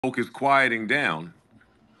smoke is quieting down.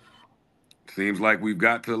 Seems like we've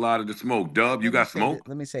got to a lot of the smoke. Dub, you got smoke?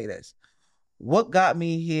 Let me say this. What got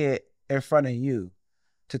me here in front of you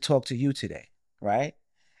to talk to you today, right?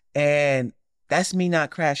 And that's me not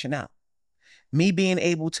crashing out. Me being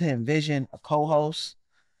able to envision a co-host,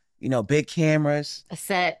 big cameras,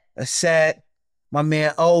 a set, my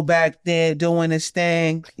man O back there doing his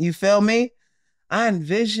thing. You feel me? I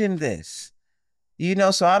envision this,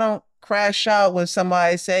 so I don't crash out when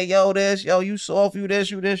somebody say, yo, this, yo, you soft, you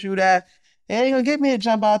this, you this, you that. It ain't gonna get me to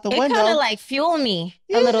jump out the It window. kind of like fuel me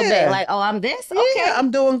a little bit. Like, oh, I'm this? Okay. Yeah,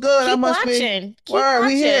 I'm doing good. I Keep must watching. be. Keep Word,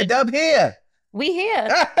 we here. watching. Dub here. We here.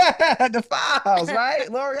 The files,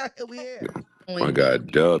 right? Lori, we here. My guy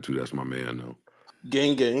Dub, too. That's my man, though.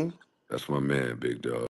 Gang, gang. That's my man, Big Dub.